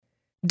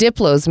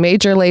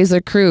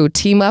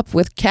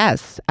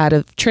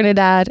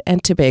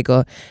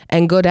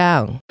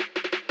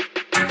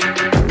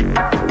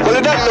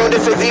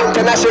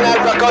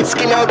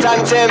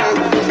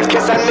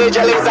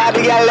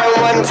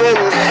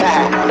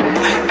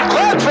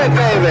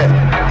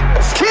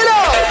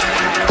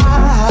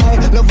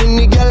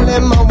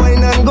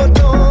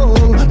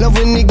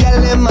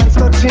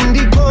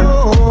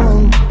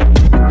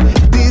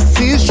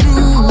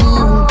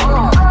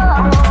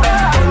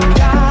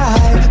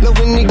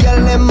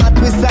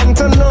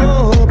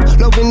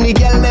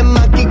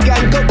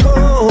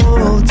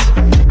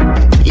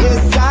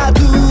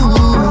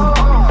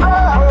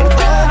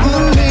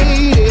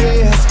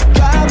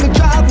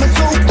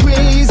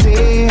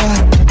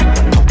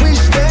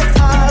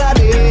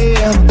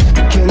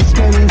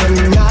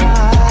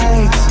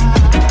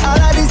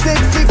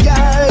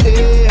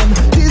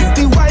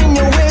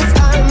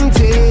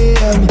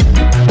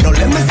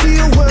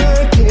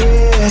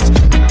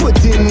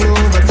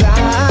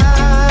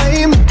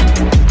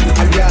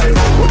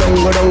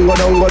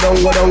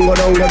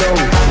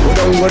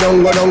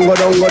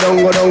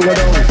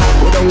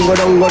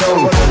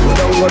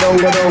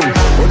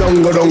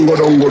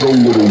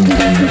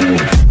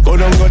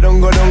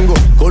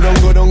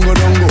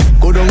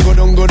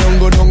down,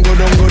 go down, go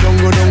down, go down, go down,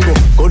 go down, go.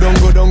 Go down,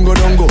 go down, go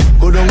down, go.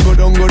 Go down, go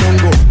down, go down,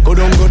 go. Go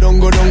down, go down,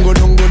 go down, go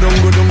down, go down,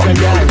 go down,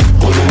 go down.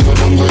 Go down, go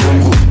down, go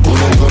down, go. Go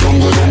down, go down,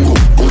 go down, go.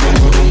 Go down,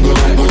 go down, go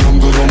down, go down,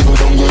 go down, go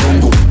down, go down,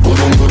 go. Go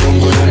down, go down,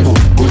 go down, go.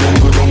 Go down,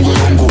 go down, go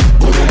down, go.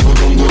 Go down, go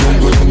down, go down,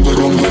 go down, go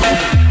down, go down.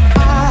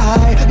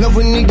 I love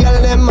when the girl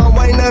them a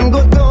wine and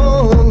go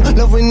down.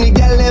 Love when the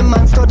girl them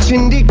hands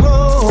touching the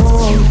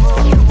ground.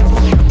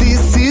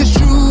 This is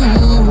true.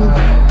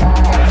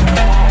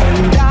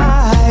 And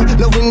I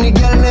love when the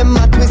girl them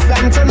a twist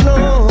and turn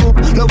up.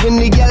 Love when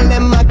the girl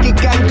them a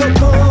kick and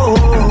go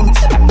out.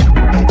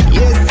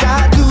 Yes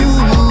I do.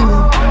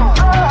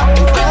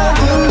 All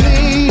the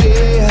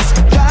ladies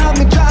drive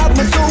me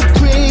so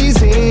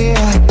crazy. I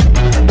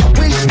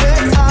wish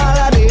that all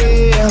of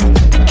them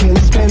can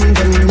spend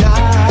the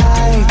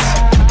night.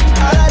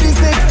 All of these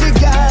sexy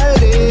girl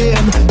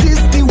them,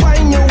 this the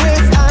wine your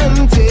waist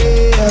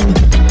anthem.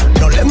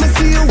 Now let me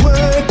see you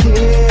work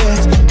it,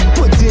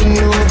 put in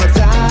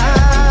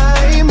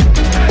overtime.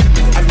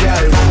 A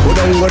girl, go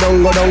down,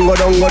 go down, go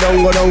down, go down, go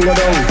down, go down, go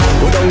down.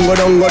 Go down, go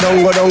down, go down,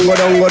 go down, go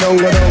down, go down,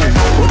 go down.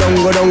 Go down,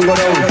 go down, go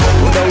down,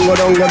 go down, go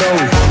down, go down.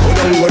 Go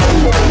down, go down,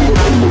 go down, go down,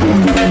 go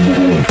down.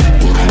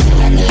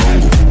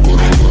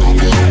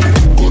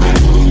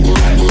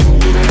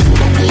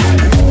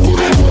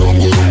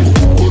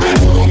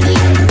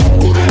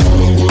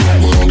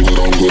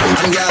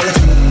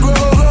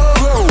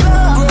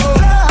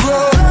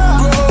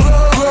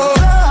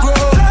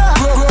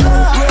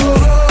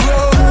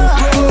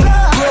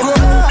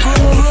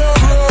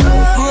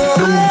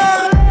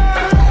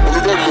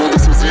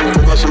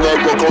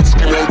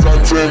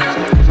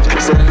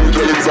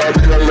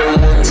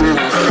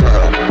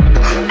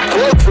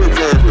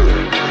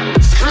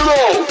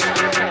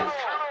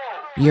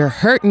 You're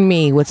Hurting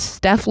Me with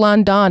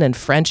Stefflon Don and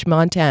French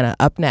Montana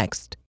up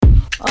next.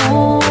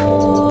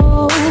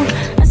 Oh,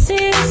 I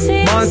see,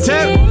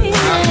 Montana.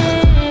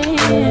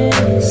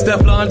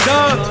 Stefflon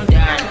Don.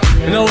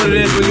 You know what it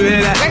is when you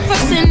hear that?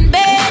 Breakfast in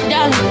bed,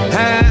 darling.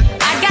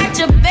 I got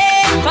your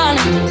bed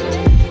falling.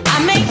 I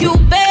make you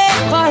bed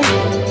for you.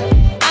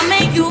 I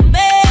make you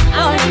bed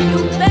for you.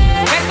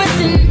 Breakfast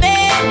in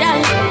bed,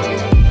 darling.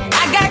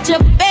 I got your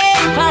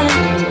bed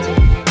falling.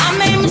 I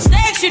made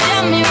mistakes, you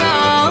done me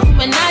wrong,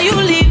 but now you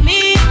leave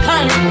me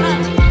calling.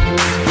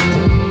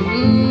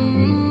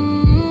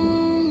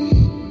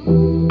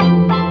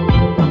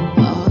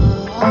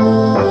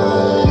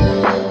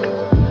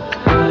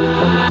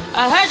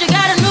 I heard you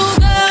got a new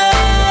girl.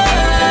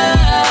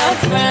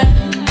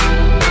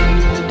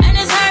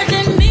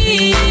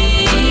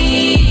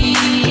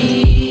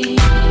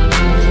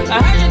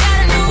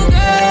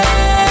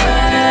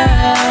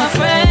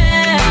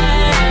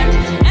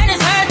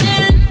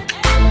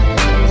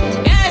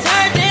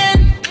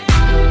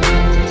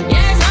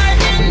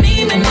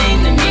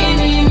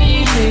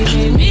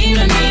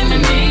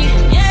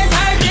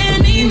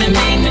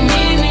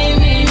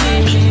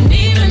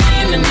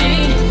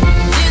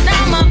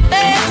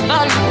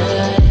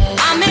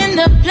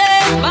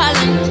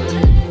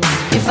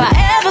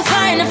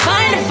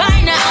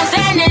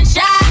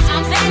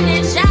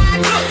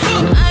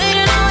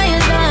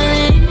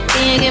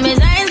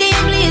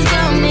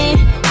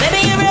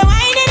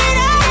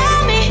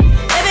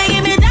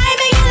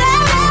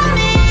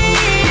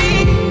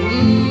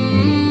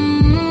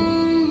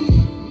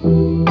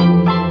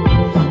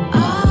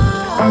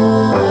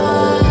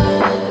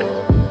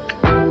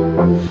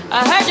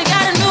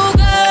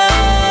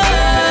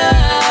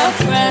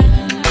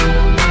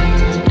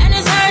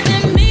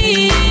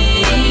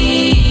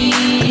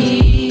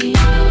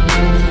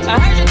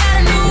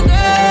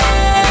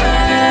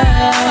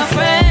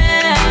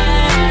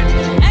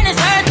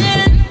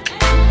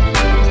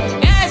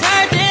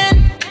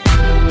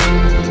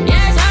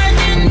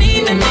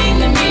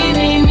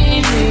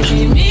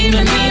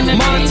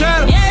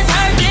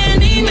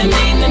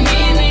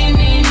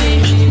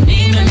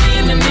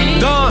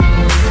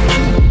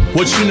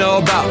 What you know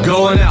about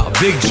going out?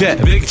 Big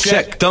jet, big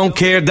check. Don't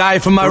care, die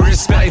for my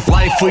respect.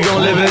 Life, we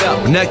gon' live it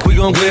up. Neck, we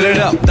gon' glitter it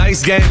up.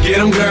 Dice game, get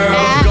them,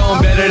 girl.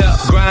 Gon' bet it up.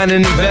 Grind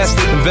and invest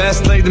it.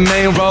 Invest, play the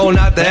main role,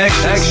 not the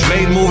extras.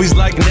 Made movies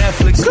like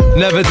Netflix.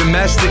 Never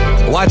domestic.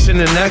 Watching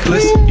the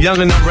necklace. Young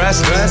and I'm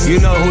restless. You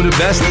know who the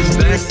best is.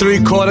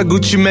 3/4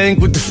 Gucci Mane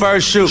with the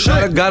first shoe.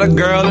 Got a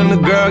girl and the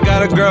girl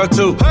got a girl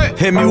too.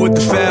 Hit me with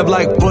the fab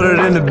like put it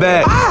in the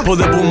bag.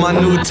 Pulled up with my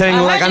new ting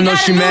like I know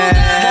she mad.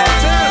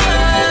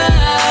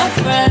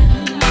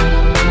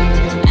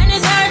 And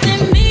it's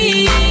hurting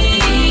me.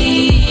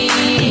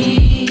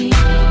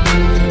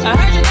 I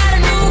heard you got a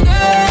new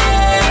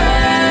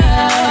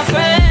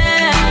girlfriend.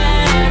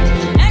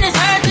 And it's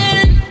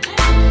hurting.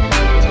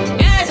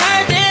 Yeah, it's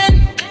hurting.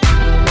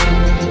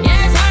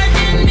 Yeah, it's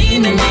hurting me,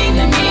 me, me,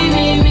 me, me,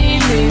 me, me,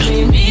 me,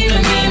 me,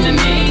 me, me,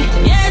 me.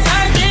 Yeah, it's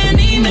hurting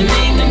me, me,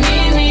 me, me, me,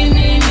 me,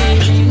 me,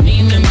 me,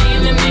 me, me,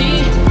 me, me.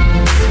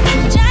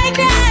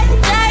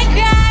 I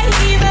cry,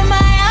 even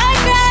my heart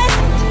cries.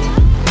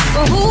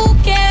 But who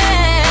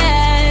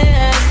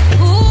cares?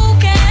 Who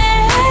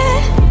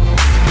cares?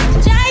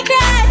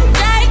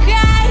 I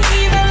cry,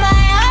 even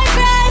my heart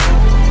cries.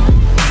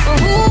 But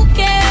who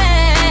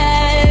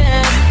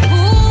cares?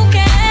 Who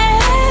cares?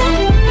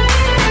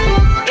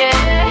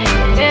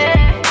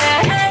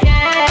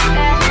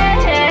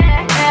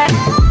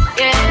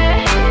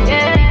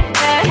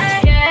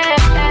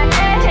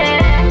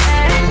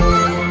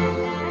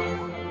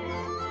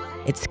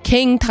 It's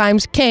King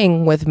Times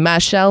King with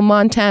Machel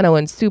Montano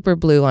and Super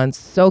Blue on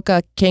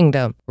Soca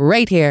Kingdom.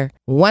 Right here,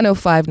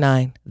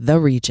 105.9 The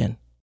Region.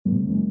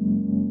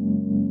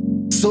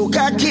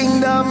 Soca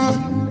Kingdom,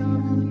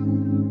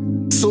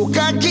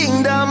 Soca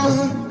Kingdom,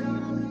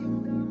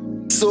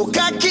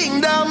 Soca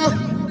Kingdom.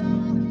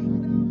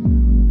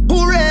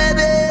 Who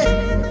ready?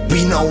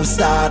 We now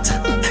start.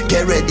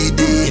 Get ready,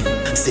 day.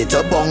 Set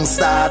a bong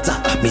start.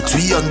 Meet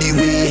we on the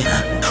way.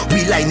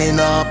 We lining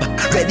up,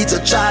 ready to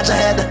charge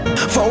ahead.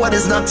 Forward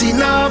is not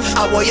enough.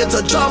 I want you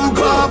to jump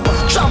up,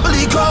 trample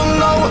the ground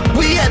now.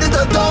 We headed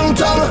to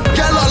downtown.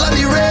 Girl all on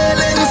the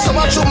railing. So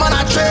much woman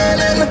are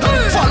trailing.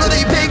 Follow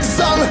the big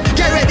song.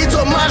 Get ready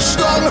to mash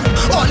down.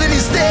 All in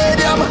the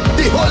stadium.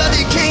 The whole of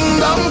the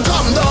kingdom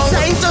come down.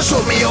 Time to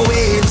show me your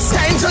waves.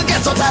 Time to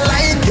get out of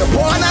line. You're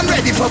born and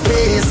ready for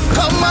pace.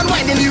 Come and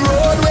wind in the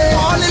roadway.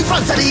 All in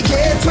front of the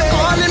gateway.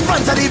 All in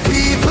front of the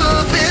people.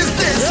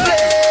 Business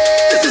place.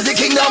 This is the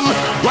kingdom.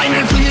 Wine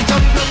and free it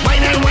up.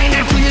 Wine and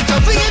free it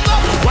up. Free it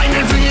up. Wine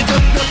and free it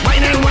up.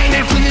 Wine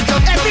and free it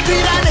up. Every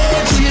beat and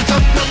age. Free it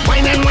up.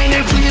 Wine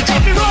and free it up.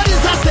 Every road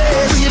is a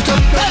stage. Free it up.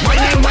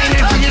 Wine and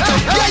free it up.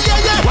 Yeah, yeah,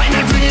 yeah. Wine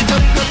and free it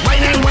up.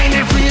 Wine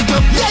and free it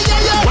up. Yeah,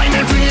 yeah, yeah. Wine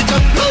and free it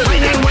up.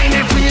 Wine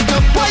and free it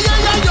up. Why, yeah,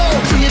 yeah, yo.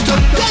 Free it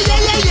up. Yeah,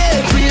 yeah, yeah,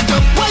 yeah. Free it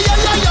up. Why, yeah,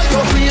 yeah, yeah, yo.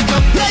 Free it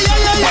up. Yeah, yeah,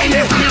 yeah, yeah. Wine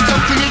and free it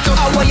up. Free it up.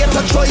 I want you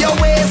to throw your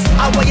waist.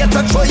 I want you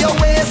to throw your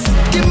waist.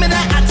 Give me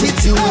that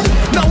attitude.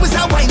 Now it's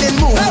a whining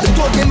mood.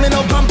 Don't give me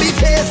no grumpy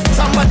face.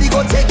 Somebody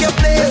go take your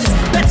place.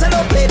 Better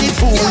not play the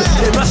fool.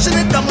 They're rushing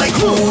it down like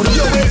food.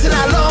 You're waiting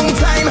a long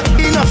time.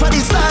 Enough of the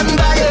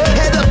standby.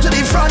 Head up to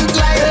the front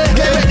line.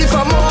 Get ready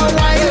for more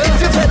wine. If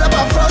you're fed up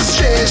of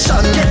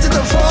frustration, get to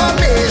the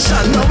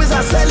formation. Now it's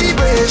a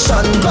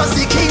celebration. Cause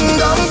the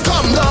kingdom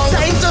come down.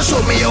 Time to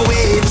show me your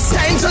waves.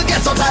 Time to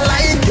get out of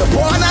line. You're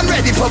born and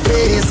ready for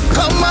pace.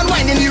 Come and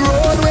wine in the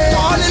roadway.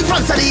 All in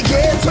front of the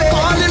gateway.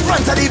 All in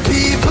front of the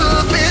people.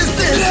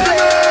 Business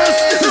place.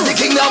 This is the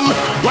kingdom.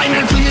 Wine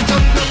and free it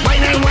up.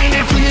 Wine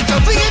and free it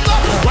up. Free it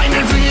up. Wine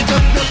and free it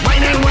up.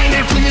 Wine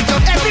and free it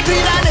up. Every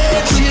beat and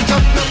age. Free it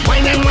up.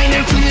 Wine and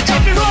free it up.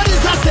 Every road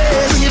is a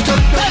stage. Free it up.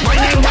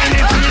 Wine and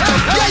free it up.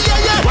 Yeah,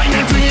 yeah, yeah. Wine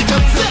and free it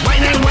up.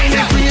 Wine and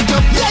free it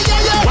up. Yeah,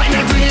 yeah, yeah. Wine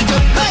and free it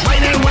up.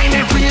 Wine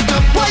and free it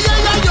up. Why, yeah,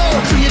 yeah, yo.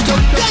 Free it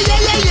up. Yeah, yeah,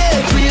 yeah,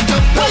 yeah. Free it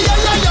up. Why, yeah,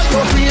 yeah, yeah, yo.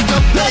 Free it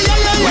up. Yeah, yeah,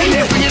 yeah, yeah. Wine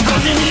and free it up.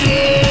 In the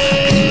air.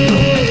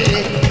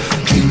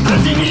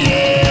 Kingdom in the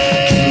air.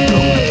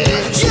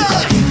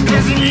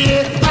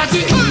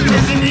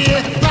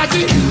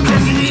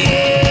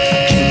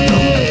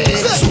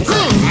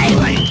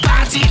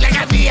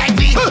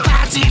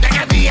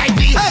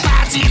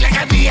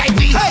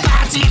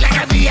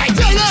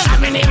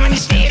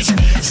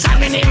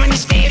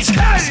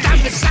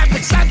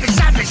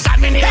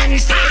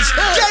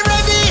 Get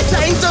ready!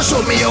 Time to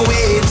show me your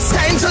waves.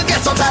 Time to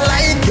get out of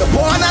line. You're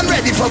born and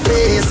ready for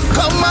pace.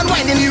 Come and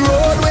wind in the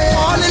roadway.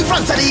 All in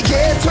front of the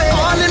gateway.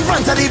 All in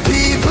front of the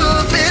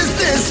people.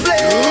 Business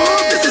place.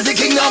 This is the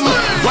kingdom.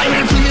 Wine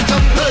and free it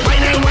up.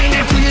 Wine and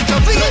free it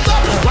up. Free it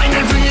up. Wine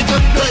and free it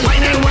up.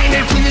 Wine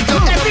and free it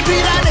up. Every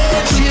beat and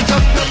age. Free it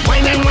up.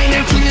 Wine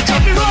and free it up.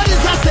 Every road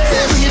is a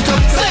stage. Free it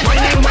up.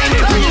 Wine and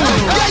free it up.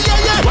 Yeah,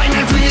 yeah, yeah. Wine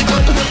and free it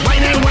up.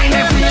 Wine and free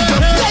it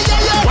up. Yeah,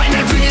 yeah, yeah. Wine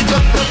and free it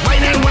up.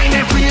 Wine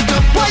and free it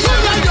up. Why, yeah,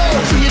 yeah, yo.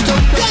 Free it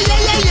up. Yeah, yeah,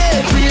 yeah,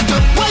 yeah. Free it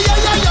up. Why, yeah,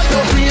 yeah, yeah, yo.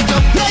 Free it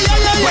up. Yeah, yeah,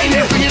 yeah, yeah. Wine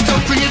and free it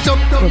up. Free it up.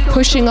 We're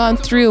pushing on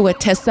through with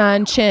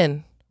Tessanne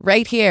Chin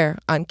right here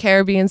on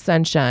Caribbean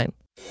Sunshine.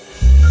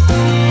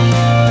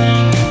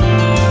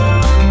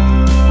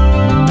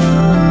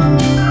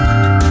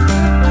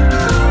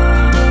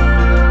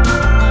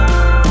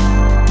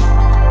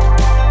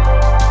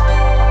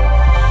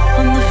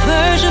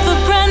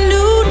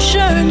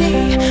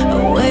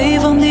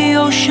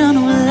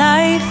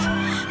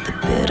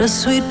 What a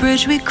sweet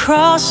bridge we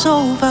cross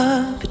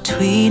over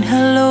between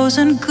hellos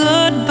and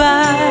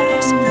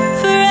goodbyes.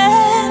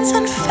 Friends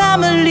and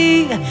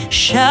family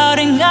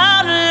shouting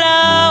out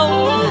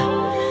loud.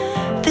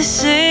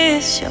 This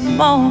is your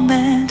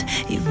moment,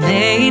 you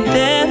made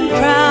them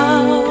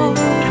proud.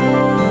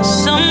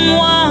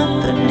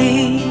 Someone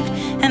believed,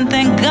 and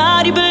thank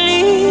God you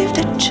believed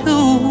it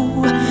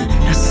too.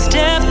 Now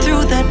step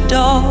through that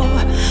door,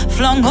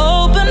 flung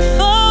open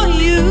for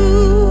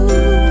you.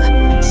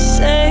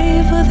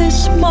 Savor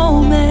this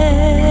moment.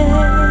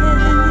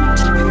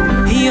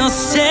 You're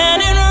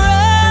standing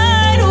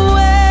right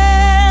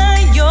where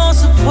you're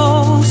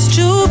supposed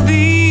to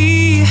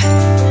be.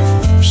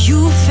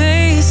 You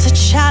face the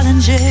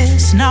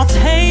challenges, now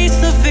taste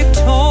the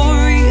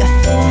victory.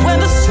 When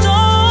the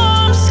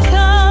storms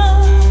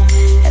come,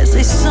 as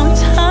they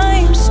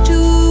sometimes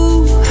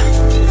do,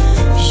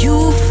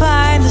 you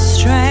find the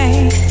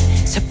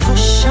strength to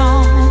push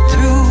on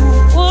through.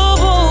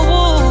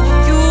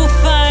 You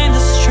find the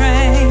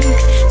strength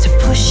to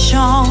push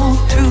on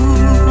through.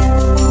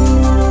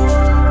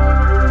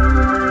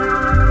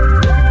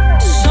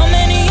 So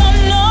many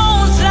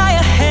unknowns lie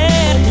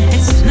ahead.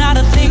 It's not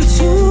a thing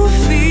to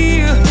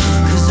fear,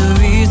 'cause the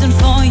reason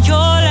for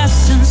your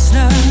lessons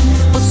learned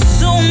will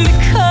soon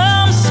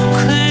become so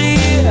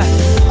clear.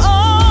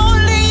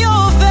 Only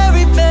your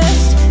very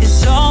best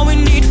is all we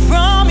need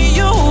from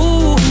you.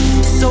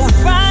 So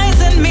rise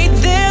and meet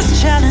this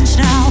challenge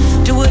now.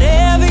 Do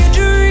whatever you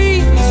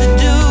dream to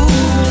do.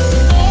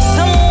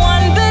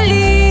 Someone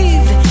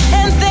believed,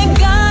 and thank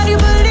God you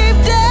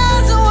believed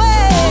as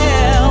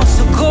well.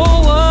 So go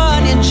on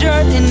your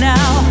journey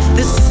now.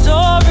 This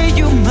story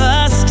you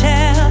must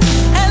tell,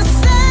 and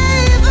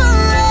savor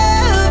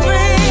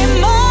every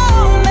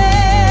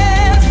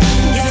moment.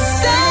 You're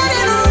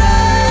standing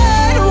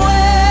right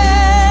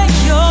where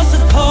you're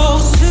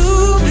supposed to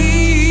be.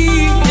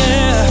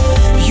 Yeah.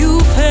 You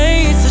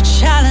face the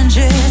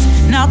challenges,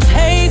 now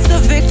taste the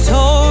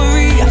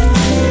victory.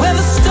 When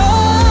the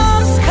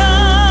storms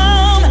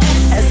come,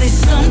 as they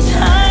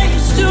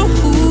sometimes do,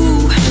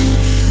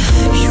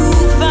 you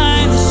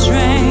find the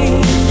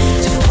strength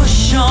to push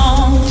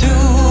on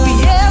through.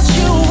 Yes,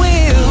 you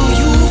will.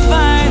 You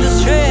find the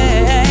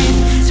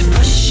strength to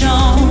push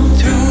on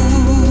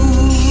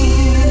through.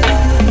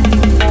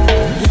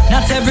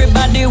 Not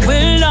everybody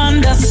will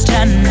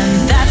understand, and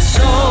that's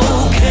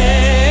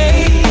okay.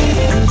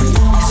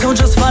 So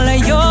just follow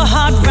your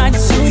heart right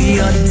to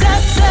your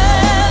destiny.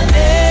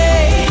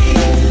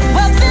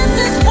 Well, this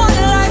is one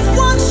life,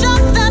 one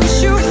shot that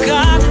you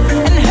got,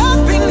 and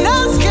helping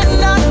us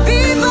cannot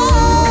be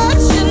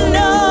much, you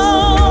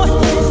know.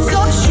 So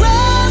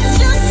trust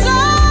your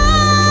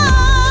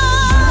soul.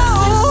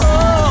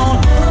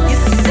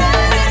 You're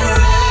standing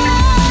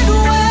right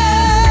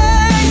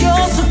where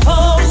you're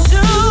supposed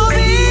to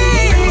be.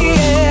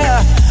 Yeah.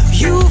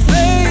 You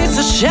face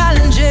the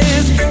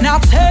challenges, now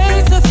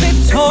taste the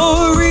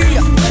victory.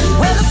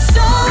 When the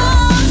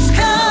storms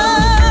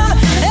come,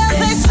 as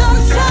they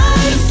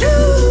sometimes do,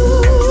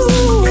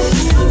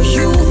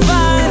 you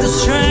find the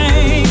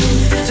strength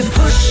to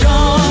push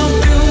on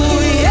through.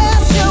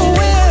 Yes, you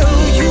will.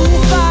 You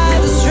find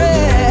the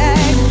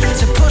strength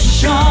to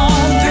push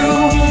on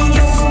through.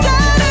 You're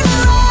standing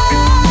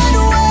right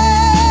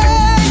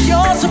where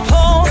you're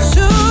supposed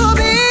to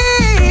be.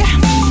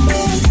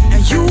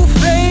 Now you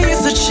face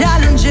the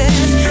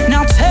challenges,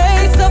 now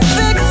taste the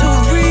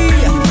victory.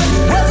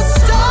 When the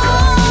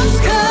storms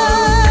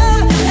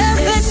come, as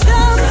they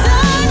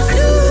sometimes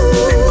do,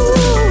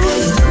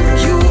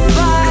 you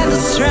find the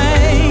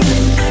strength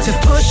to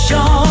push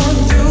on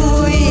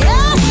through.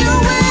 Yes, you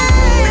will.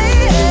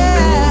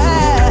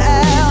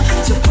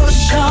 To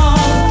push on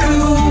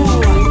through.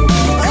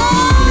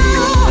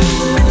 Oh,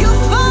 you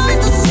find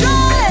the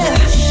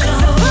strength to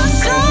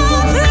push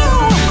on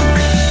through.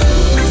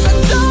 So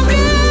don't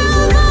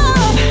give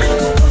up.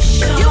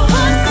 You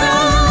work so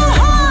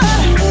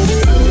hard.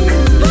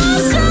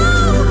 Push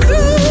on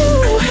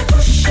through.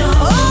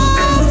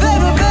 Oh,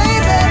 baby,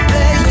 baby,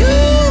 baby, you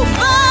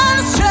find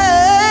the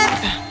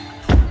strength.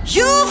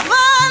 You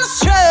find the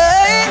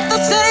strength. I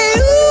say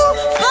you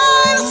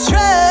find the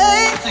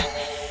strength.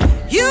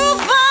 You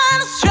find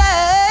the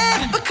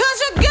strength, because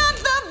you got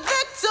the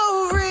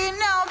victory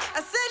now.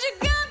 I said you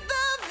got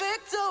the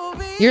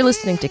victory. You're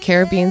listening to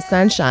Caribbean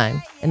Sunshine.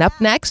 And up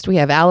next, we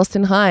have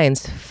Allison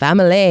Hines,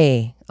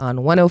 Family, on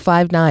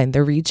 105.9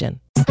 The Region.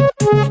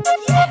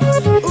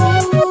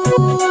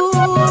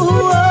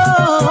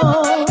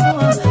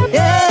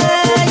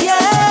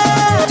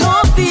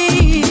 Don't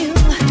feel,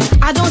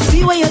 I don't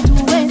see what you're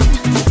doing.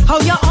 How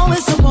you're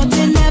always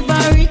supporting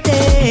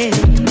everything.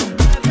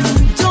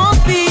 Don't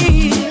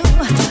feel,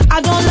 I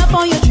don't love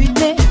how you treat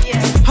me.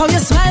 How you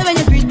smile when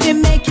you greet me,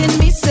 making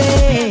me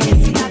say,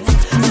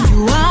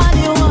 you are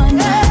the one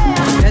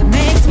that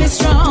makes me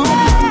strong.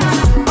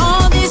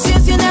 All these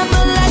years you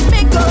never let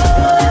me go.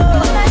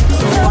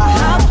 So I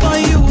have for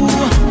you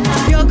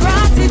your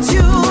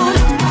gratitude.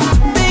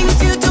 Things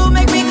you do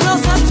make me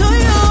closer to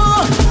you.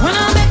 When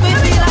I make me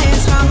feel like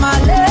it's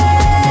family.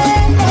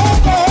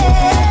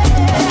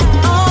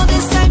 All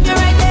this time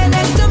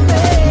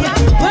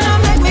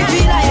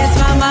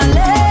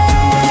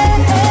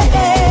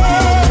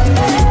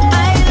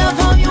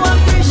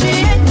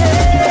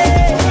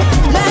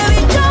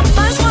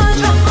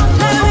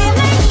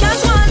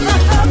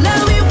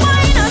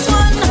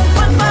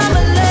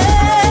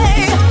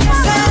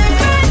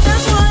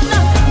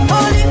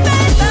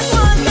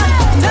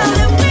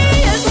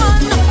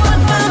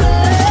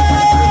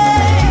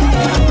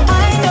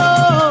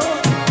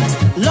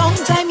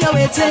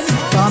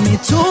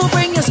to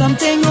bring you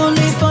something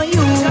only for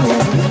you.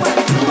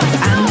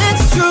 And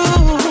it's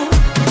true,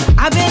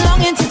 I've been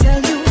longing to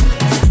tell you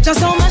just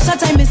how much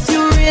that I miss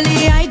you,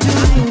 really I do.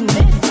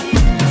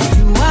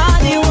 You are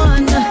the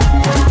one that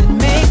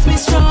makes me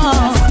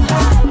strong.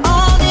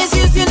 All these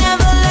years you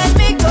never let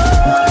me go.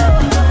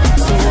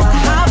 So I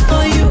have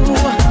for you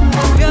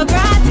your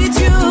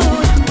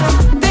gratitude.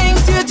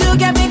 Things you do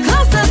get me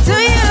closer to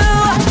you.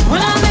 When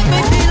I make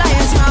me feel like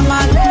it's from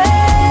my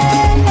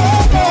leg.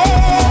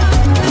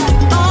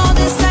 All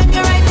this time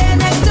you're right there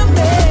next to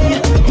me.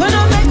 When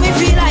I make me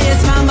feel like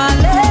it's from my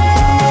leg.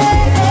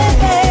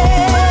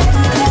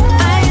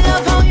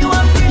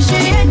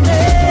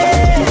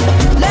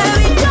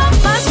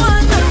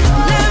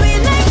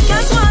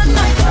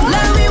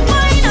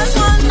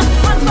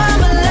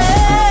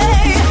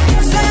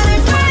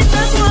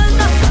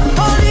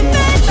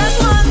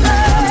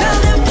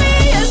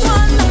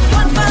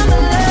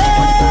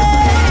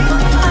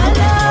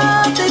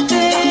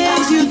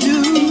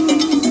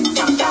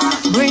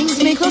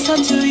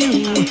 To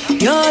you,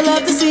 your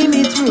love to see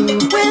me through.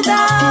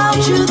 Without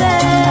you,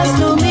 there's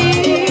no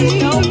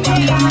me.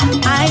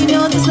 I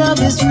know this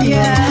love is real.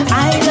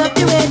 I love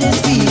the way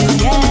this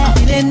feels. Yeah,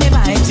 feeling the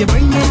vibes you're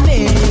bringing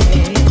me.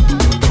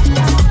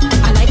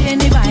 I like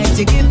any vibes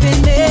you're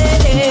giving me.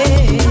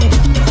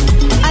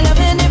 I love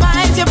any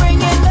vibes you're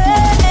bringing me.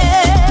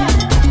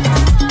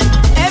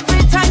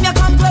 Every time you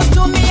come close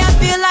to me, I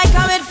feel like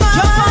I'm in fun.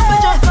 Jump up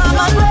with your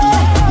family.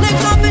 Lick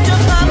up with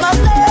your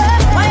family.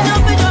 Wind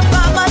up with your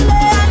family.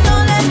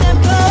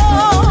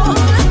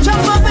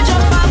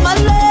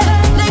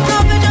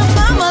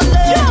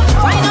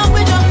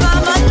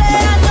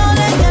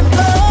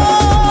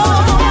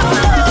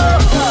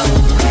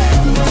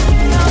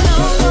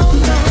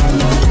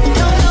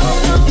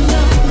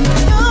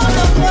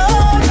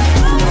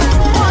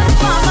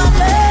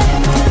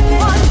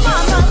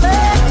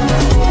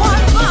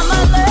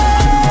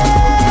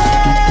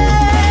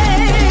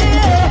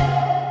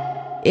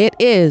 It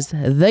is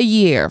the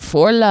year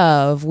for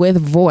love with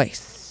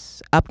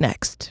Voice. Up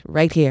next,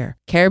 right here,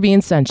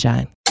 Caribbean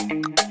Sunshine.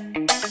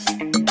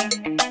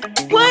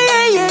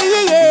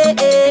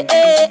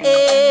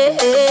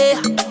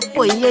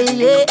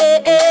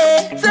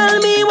 Tell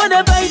me what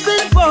they're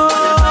fighting for,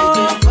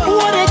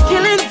 what they're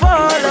killing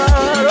for,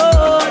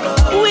 Lord.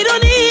 We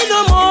don't need no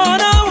more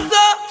now,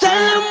 so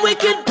tell them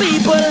wicked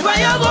people,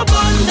 fire go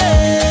burn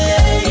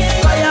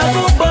them, fire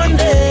go burn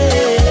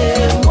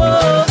them.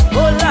 Oh, oh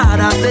Lord,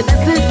 I said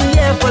this is the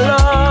year for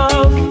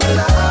love.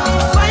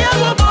 Fire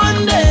go burn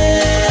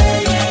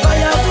them,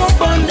 fire go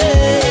burn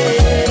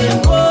them.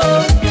 Oh,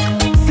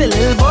 say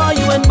little boy,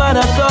 you ain't bad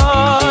at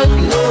all.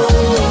 No,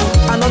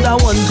 another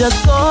one just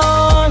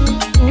gone.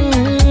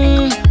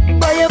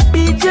 Boy, you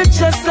beat your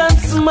chest and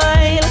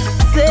smile.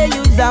 Say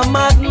you's a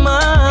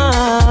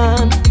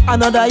madman.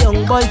 Another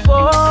young boy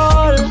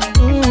fall.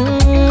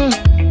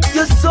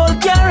 Your soul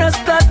can't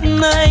rest at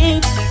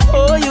night.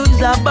 Oh,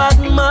 you's a bad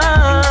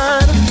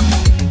man.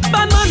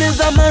 Bad man is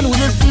a man who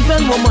just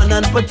defend woman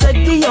and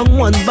protect the young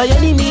ones by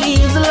any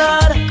means,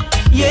 Lord.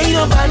 You ain't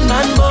no bad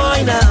man,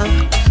 boy, now.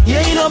 You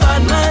ain't no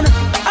bad man.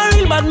 A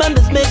real bad man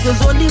just make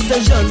his own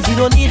decisions. He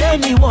don't need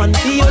anyone,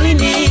 he only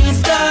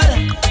needs God.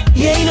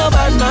 You ain't no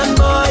bad man,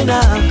 boy,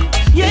 now.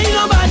 You ain't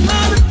no bad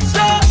man.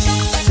 So,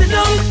 sit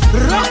down,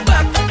 rock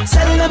back.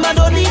 Tell them I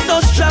don't need no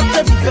strap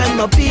to defend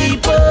my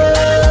people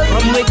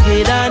from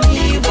wicked and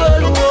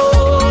evil.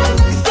 Whoa.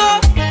 So,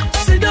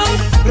 sit down,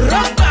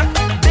 rock back.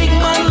 Big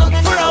man, look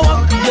for a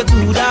walk. You're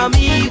too damn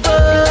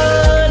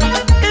evil.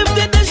 If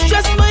they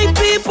distress my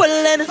people,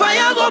 then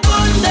fire go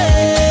burn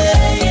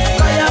them.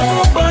 Fire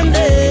go burn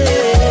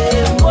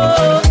them.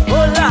 Oh,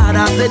 oh Lord,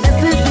 I said this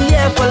is the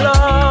year for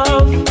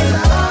love.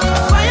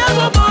 Fire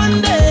go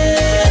burn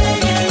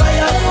them.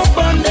 Fire go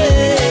burn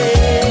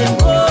them.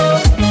 Oh,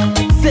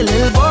 say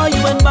little boy,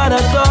 you ain't bad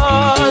at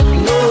all.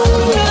 No,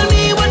 tell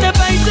me what they're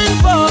fighting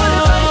for.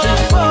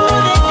 What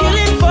they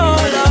killing for,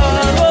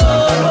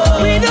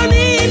 Lord. We don't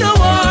need no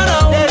war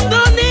now. There's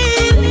no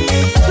need.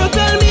 So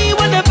tell me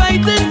what they're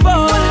fighting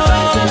for. What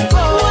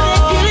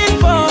they killing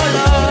for,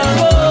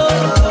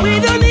 Lord. We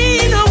don't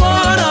need no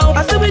war now.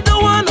 I said we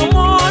don't want no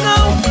more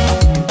now.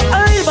 A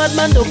real bad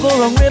man don't go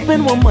wrong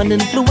raping woman,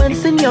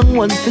 influencing young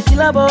ones to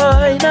kill a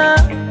boy now.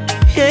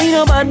 He ain't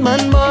no bad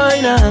man, boy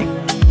now.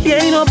 He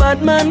ain't no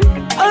bad man.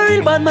 A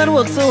real bad man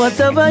works so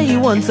whatever he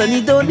wants, and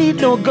he don't need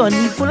no gun,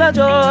 he full of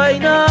joy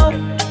now.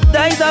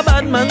 That is a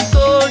bad man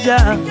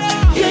soldier.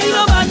 He ain't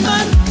no bad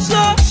man.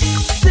 So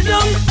sit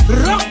down,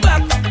 rock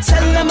back.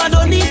 Tell them I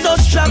don't need no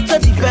strap to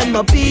defend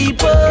my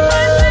people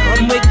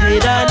from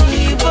wicked and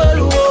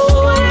evil.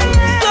 Whoa.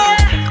 So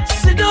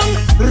sit down,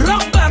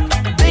 rock back.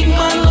 Big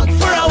man, look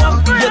for a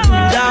walk. You're too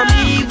damn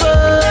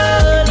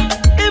evil.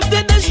 If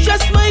they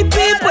distress my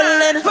people,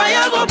 then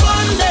fire go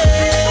burn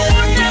them.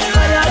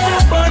 Fire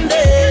go burn them.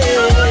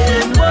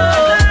 Oh,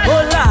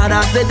 oh Lord, I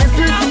said this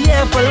is the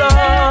year for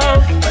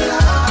love.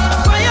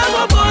 Fire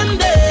go burn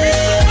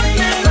them.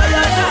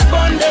 Fire go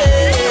burn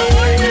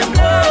them.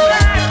 Oh,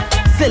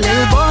 say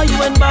little boy, you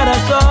ain't bad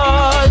at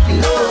all.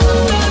 No,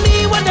 tell me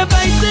what they're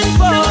fighting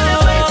for.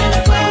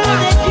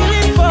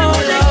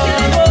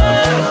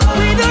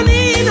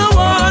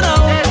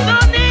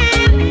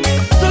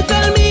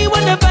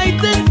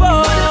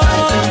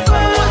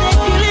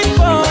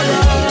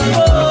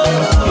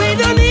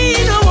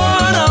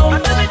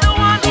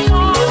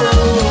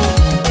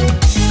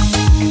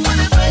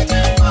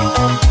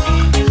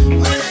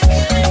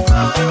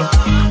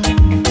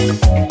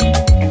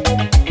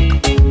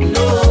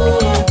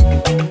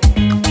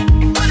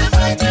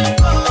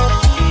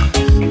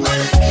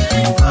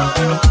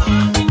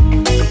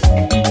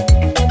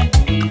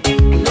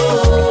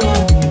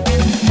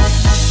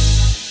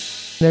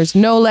 There's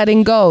No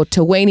Letting Go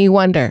to Wayne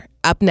Wonder.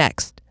 Up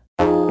next.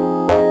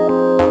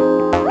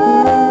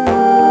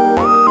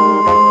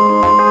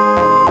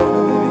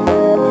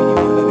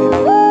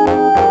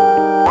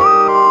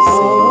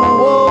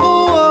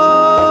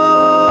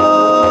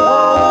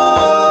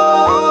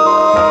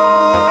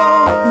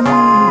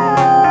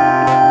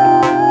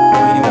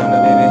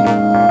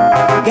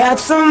 Got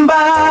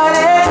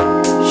somebody,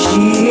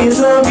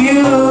 she's a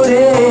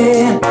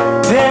beauty,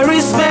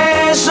 very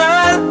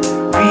special,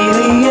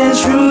 really and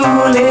truly.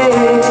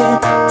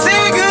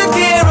 Take good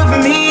care of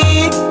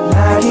me,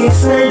 like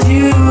it's her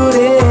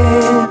duty.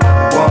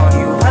 Won't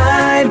you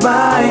ride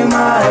by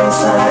my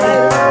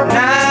side,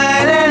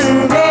 night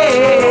and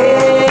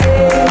day?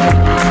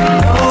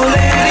 No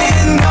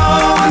letting go,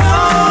 no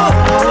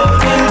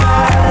holding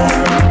back,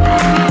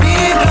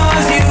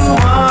 because you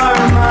are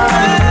my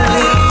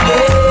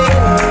lady.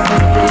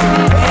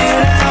 When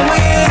I'm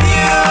with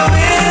you,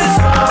 it's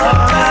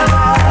all I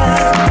got.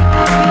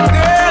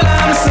 Girl,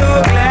 I'm so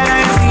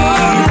glad he's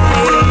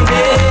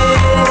lady.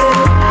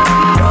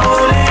 No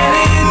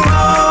letting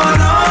go,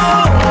 no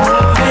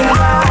holding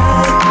back.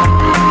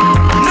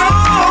 No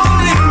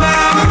holding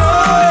back, no,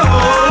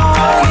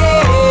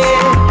 yeah.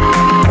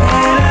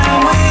 When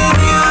I'm with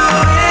you,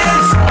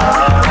 it's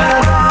all I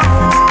got.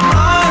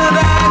 All of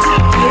that,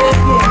 yeah,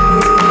 yeah.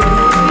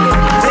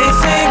 They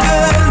say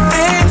good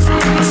things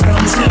must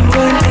come to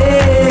an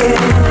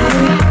end,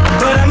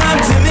 but I'm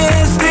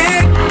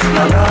optimistic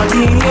about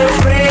being your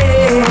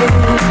friend.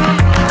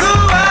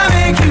 Though I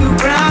make you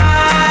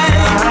cry,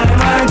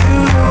 I do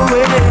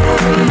it.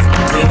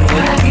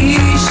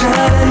 Keisha,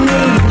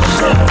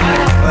 Nisha,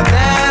 but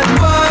that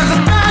was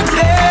back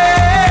then.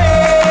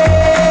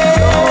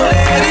 No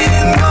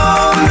letting go,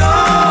 no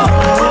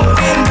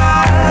holding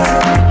back,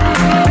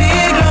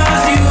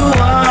 because you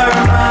are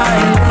my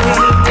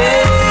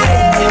lady.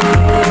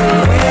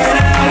 When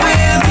I'm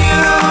with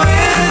you,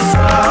 it's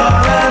all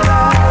I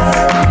got.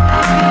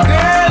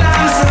 Girl,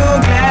 I'm so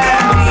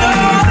glad we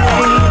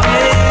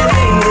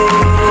lady.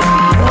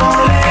 No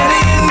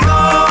letting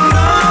go,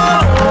 no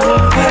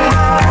holding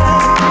back.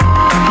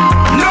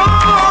 No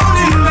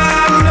holding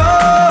back, no,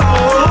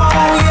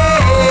 yeah.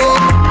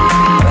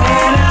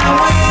 When I'm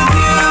with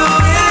you,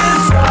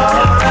 it's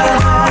all I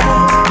got.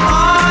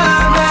 All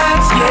of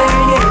that, yeah,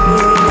 yeah.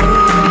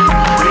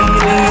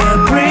 Really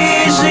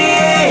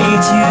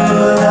appreciate you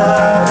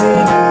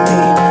loving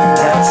me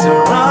after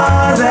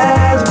all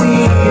that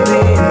we've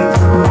been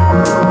through.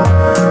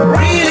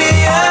 Really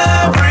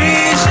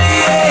appreciate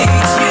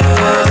you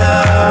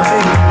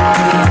loving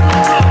me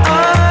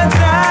all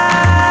time.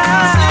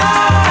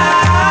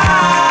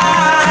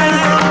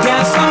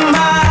 Got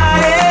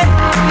somebody,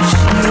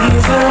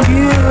 she's a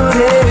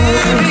beauty,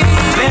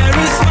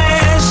 very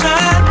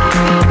special,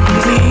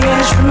 really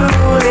and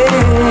truly.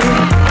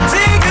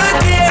 Take good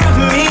care of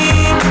me,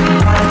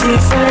 like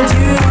it's her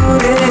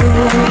duty.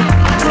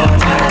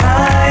 Won't you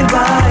ride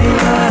by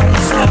my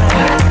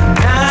side,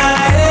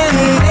 night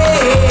and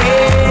day?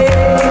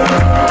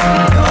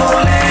 No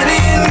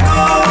letting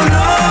go,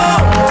 no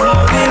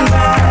holding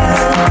back,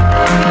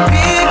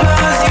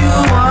 because you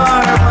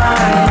are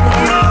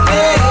my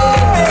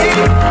lady.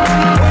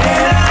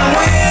 When I'm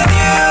with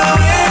you,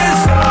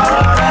 it's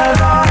all I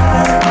got.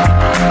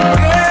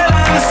 Girl,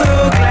 I'm so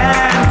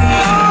glad we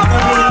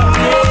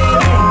made it.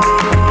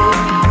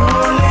 No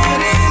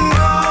letting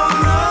go,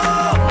 no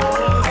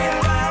holding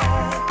back,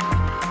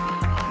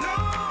 no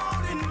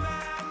holding back.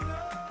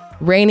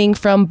 Reigning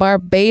from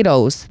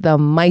Barbados, the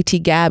mighty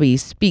Gabby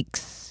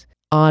speaks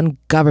on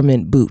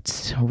government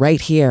boots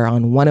right here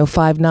on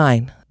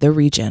 105.9 The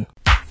Region.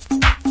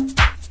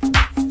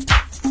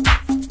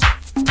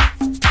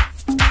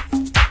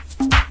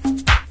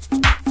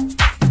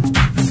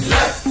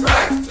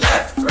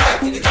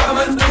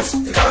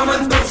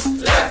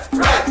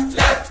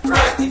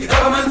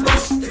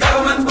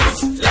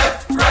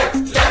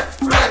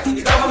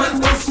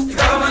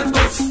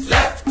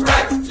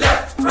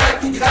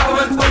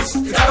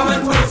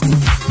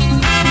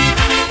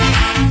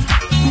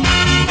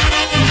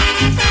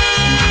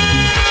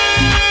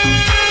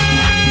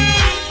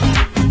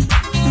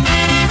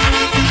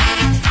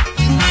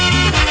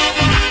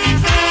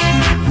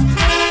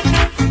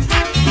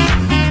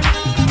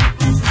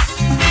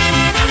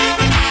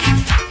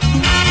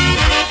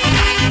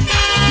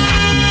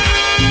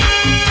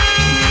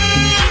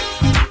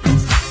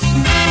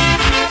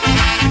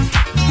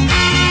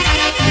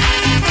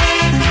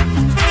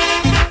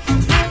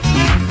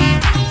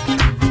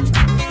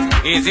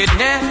 Is it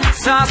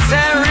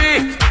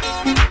necessary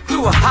to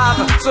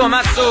have so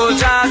much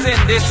soldiers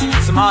in this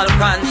small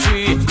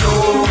country?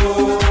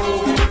 No,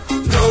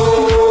 no,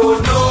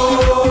 no,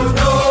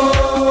 no.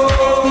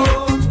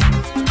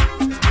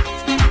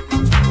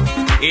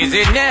 Is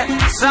it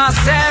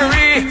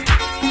necessary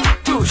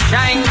to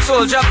shine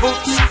soldier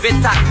boots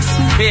with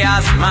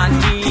taxpayers'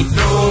 money?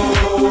 No,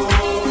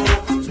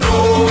 no,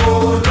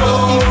 no,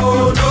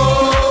 no.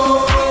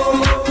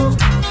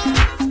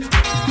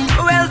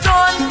 Well,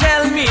 don't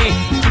tell me,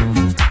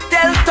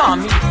 tell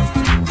Tommy,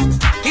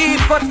 he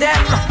put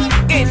them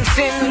in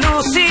St.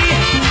 Lucie.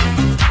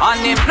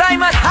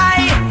 Unemployment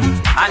high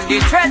and the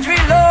treasury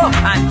low,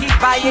 and keep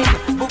buying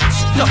books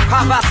to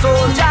cover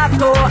soldier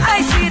toe.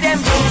 I see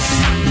them boots,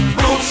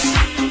 boots,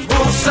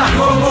 boots and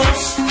more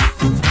boots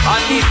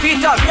on the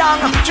feet of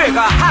young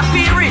trigger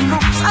happy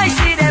recruits. I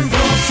see them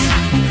boots,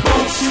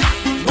 boots,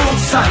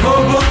 boots and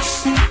more boots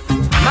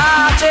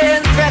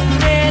marching,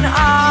 threatening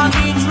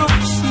army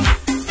troops.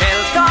 Tell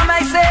Tom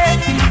I say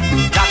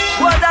that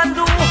wouldn't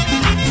do.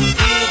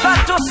 We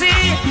got to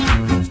see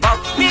but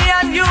me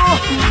and you,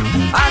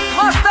 and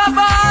most of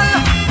all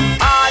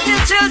the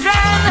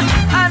children,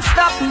 and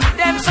stop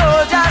them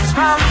soldiers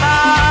from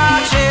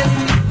marching.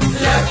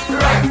 Left,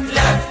 right,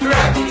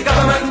 the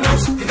government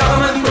moves, the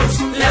government moves.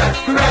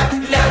 Left, right,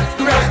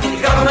 the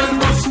government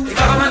moves, the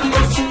government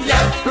moves.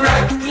 Left,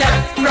 right,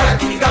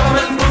 the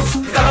government moves,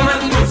 the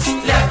government moves.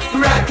 Left,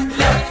 right,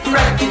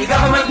 the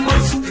government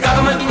moves, the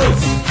government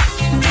moves.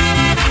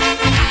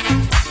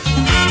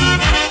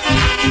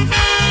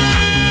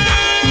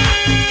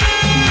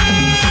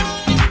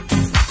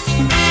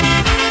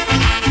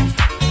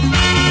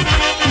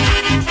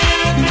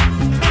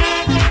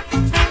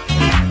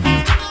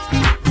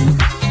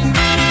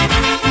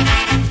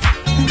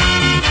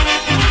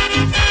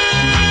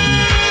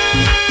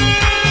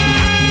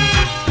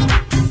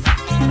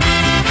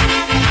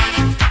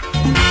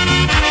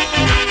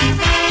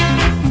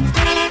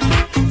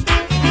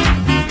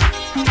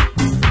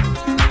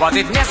 Was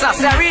it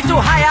necessary to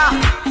hire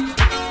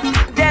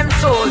them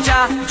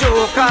soldier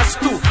jokers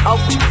to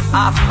out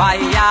a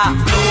fire?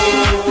 No,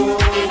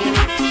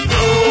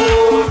 no,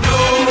 no,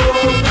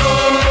 no.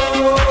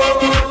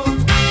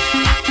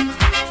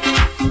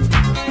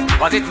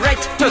 Was it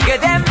right to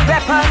give them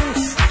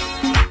weapons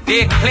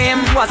they claim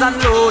was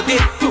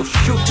unloaded to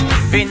shoot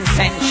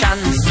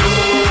Vincentians? No,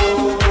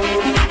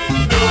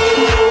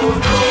 no,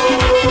 no,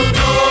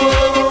 no.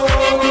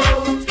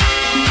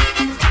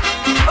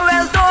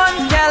 Well, don't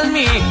tell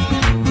me,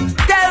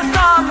 tell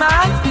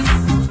Norman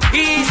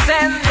he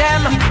sent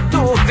them to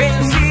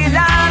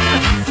Vinceland,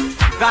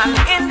 gun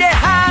in the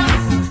hand,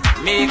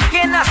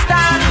 making a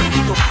stand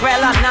to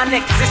quell a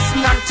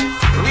non-existent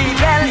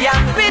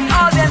rebellion with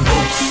all them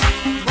boots,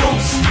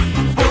 boots,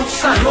 boots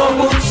and more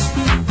boots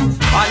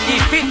on the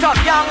feet of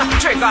young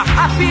trigger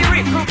happy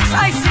recruits.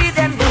 I see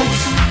them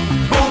boots,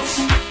 boots,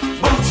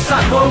 boots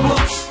and more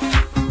boots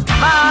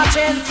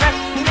marching,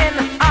 threatening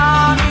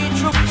army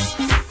troops.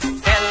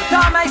 Tell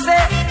them I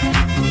say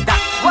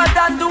that what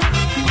I do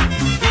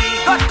we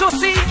got to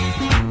see,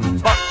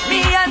 but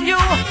me and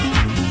you,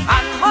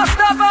 and most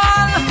of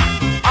all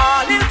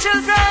the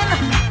children,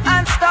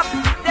 and stop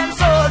them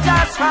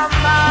soldiers from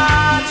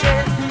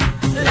marching.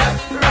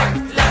 Left, right,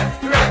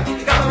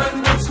 the government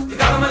moves, the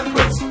government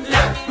moves.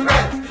 Left,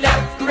 right,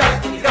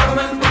 the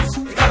government moves,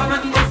 the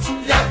government moves.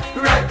 Left,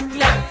 right,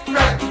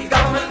 the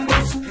government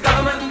moves, the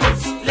government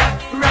moves. Left,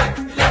 right,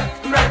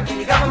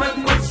 the government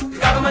moves, the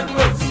government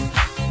moves.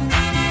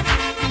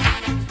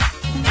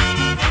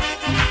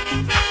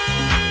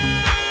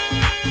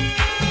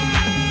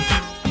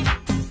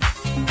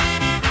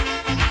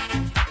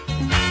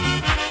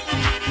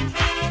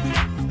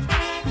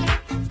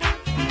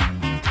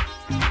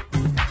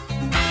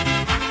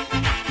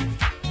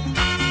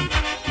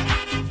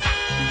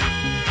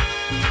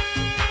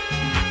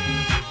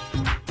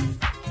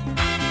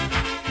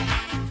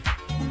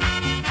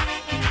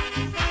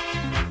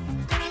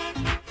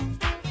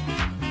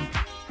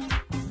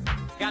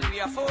 Can we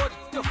afford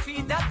to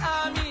feed that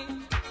army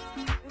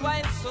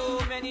while so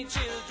many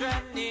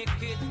children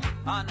naked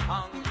and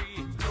hungry?